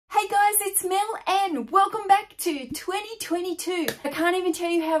it's Mel and welcome back to 2022. I can't even tell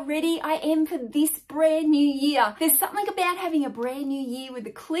you how ready I am for this brand new year. There's something about having a brand new year with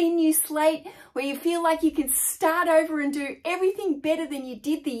a clean new slate where you feel like you can start over and do everything better than you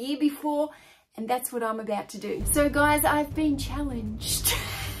did the year before, and that's what I'm about to do. So guys, I've been challenged.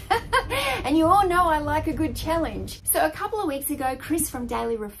 And you all know I like a good challenge. So a couple of weeks ago, Chris from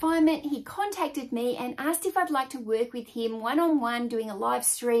Daily Refinement, he contacted me and asked if I'd like to work with him one-on-one doing a live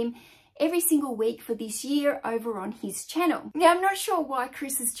stream every single week for this year over on his channel. Now, I'm not sure why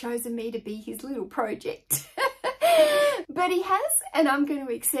Chris has chosen me to be his little project, but he has, and I'm going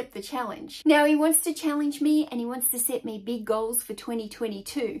to accept the challenge. Now, he wants to challenge me and he wants to set me big goals for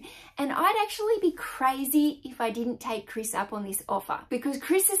 2022. And I'd actually be crazy if I didn't take Chris up on this offer, because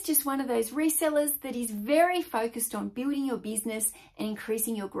Chris is just one of those resellers that is very focused on building your business and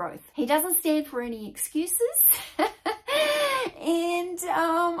increasing your growth. He doesn't stand for any excuses. And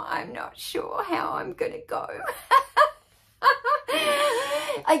I'm not sure how I'm gonna go.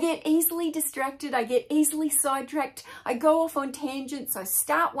 I get easily distracted, I get easily sidetracked, I go off on tangents, I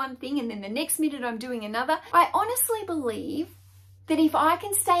start one thing and then the next minute I'm doing another. I honestly believe that if I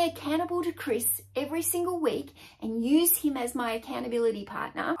can stay accountable to Chris every single week and use him as my accountability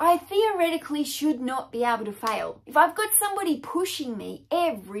partner, I theoretically should not be able to fail. If I've got somebody pushing me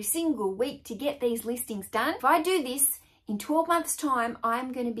every single week to get these listings done, if I do this, in 12 months' time,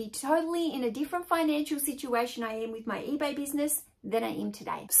 I'm going to be totally in a different financial situation I am with my eBay business than I am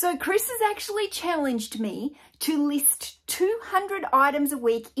today. So Chris has actually challenged me to list 200 items a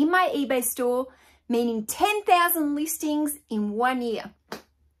week in my eBay store, meaning 10,000 listings in 1 year.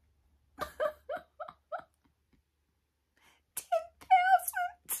 10,000!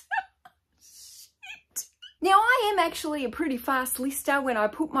 Shit. Now, I am actually a pretty fast lister when I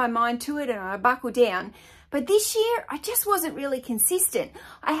put my mind to it and I buckle down. But this year, I just wasn't really consistent.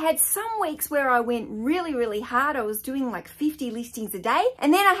 I had some weeks where I went really hard. I was doing like 50 listings a day.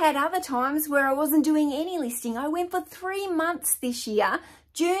 And then I had other times where I wasn't doing any listing. I went for 3 months this year,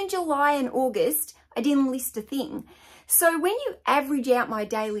 June, July, and August. I didn't list a thing. So when you average out my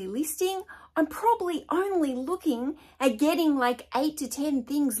daily listing, I'm probably only looking at getting like 8 to 10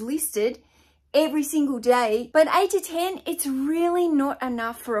 things listed every single day, but 8 to 10, it's really not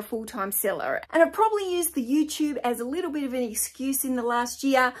enough for a full-time seller. And I've probably used the YouTube as a little bit of an excuse in the last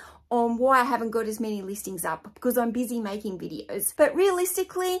year on why I haven't got as many listings up, because I'm busy making videos. But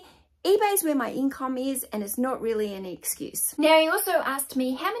realistically, eBay's where my income is, and it's not really an excuse. Now, he also asked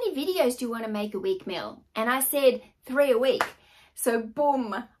me, how many videos do you want to make a week, Mel? And I said 3 a week. So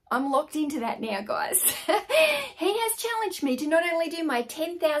boom, I'm locked into that now, guys. He has challenged me to not only do my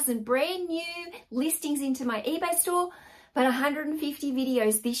 10,000 brand new listings into my eBay store, but 150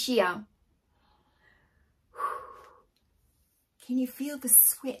 videos this year. Can you feel the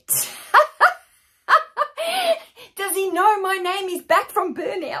sweat? Does he know my name is back from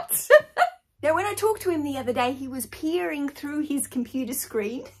burnout? Now, when I talked to him the other day, he was peering through his computer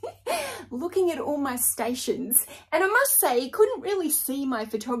screen, looking at all my stations. And I must say, he couldn't really see my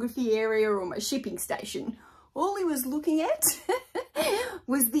photography area or my shipping station. All he was looking at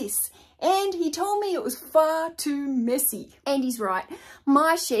was this. And he told me it was far too messy. And he's right.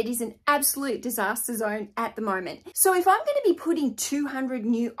 My shed is an absolute disaster zone at the moment. So if I'm going to be putting 200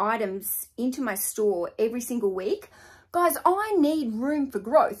 new items into my store every single week, guys, I need room for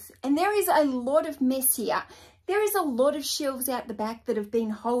growth, and there is a lot of mess here. There is a lot of shelves out the back that have been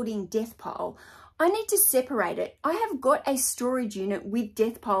holding death pile. I need to separate it. I have got a storage unit with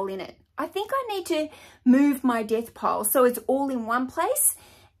death pile in it. I think I need to move my death pile so it's all in one place.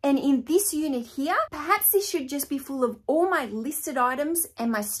 And in this unit here, perhaps this should just be full of all my listed items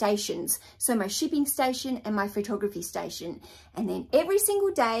and my stations. So my shipping station and my photography station. And then every single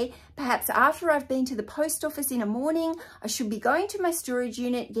day, perhaps after I've been to the post office in the morning, I should be going to my storage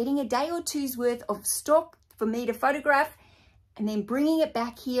unit, getting a day or two's worth of stock for me to photograph, and then bringing it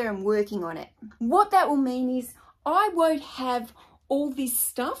back here and working on it. What that will mean is I won't have all this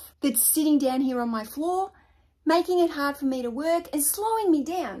stuff that's sitting down here on my floor, making it hard for me to work and slowing me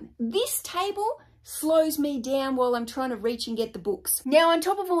down. This table slows me down while I'm trying to reach and get the books. Now, on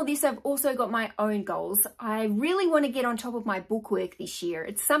top of all this, I've also got my own goals. I really want to get on top of my bookwork this year.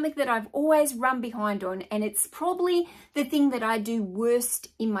 It's something that I've always run behind on, and it's probably the thing that I do worst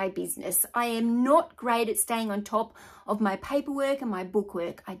in my business. I am not great at staying on top of my paperwork and my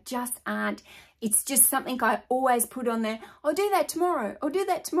bookwork. I just aren't. It's just something I always put on there. I'll do that tomorrow. I'll do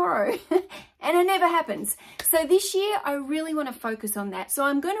that tomorrow. And it never happens. So this year, I really want to focus on that. So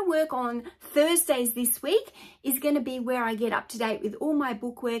I'm going to work on Thursdays this week is going to be where I get up to date with all my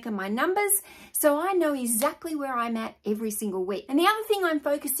bookwork and my numbers. So I know exactly where I'm at every single week. And the other thing I'm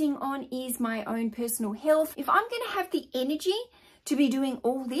focusing on is my own personal health. If I'm going to have the energy to be doing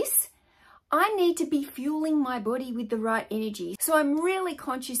all this, I need to be fueling my body with the right energy. So I'm really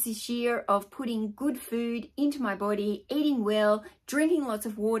conscious this year of putting good food into my body, eating well, drinking lots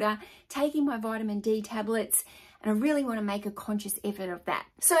of water, taking my vitamin D tablets, and I really want to make a conscious effort of that.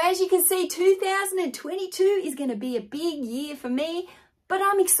 So as you can see, 2022 is going to be a big year for me, but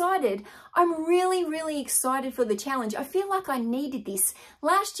I'm excited. I'm really, really excited for the challenge. I feel like I needed this.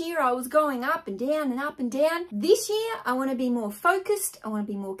 Last year, I was going up and down and up and down. This year, I want to be more focused, I want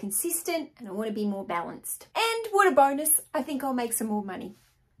to be more consistent, and I want to be more balanced. And what a bonus, I think I'll make some more money.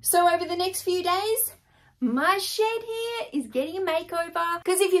 So over the next few days, my shed here is getting a makeover,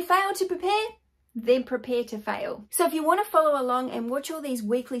 because if you fail to prepare, then prepare to fail. So if you want to follow along and watch all these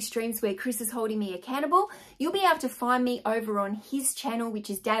weekly streams where Chris is holding me accountable, you'll be able to find me over on his channel, which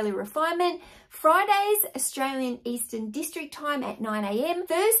is Daily Refinement. Fridays, Australian Eastern District Time at 9 AM.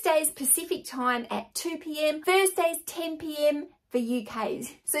 Thursdays, Pacific Time at 2 PM. Thursdays, 10 PM for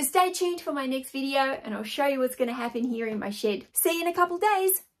UKs. So stay tuned for my next video and I'll show you what's going to happen here in my shed. See you in a couple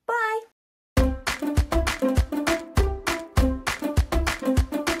days. Bye.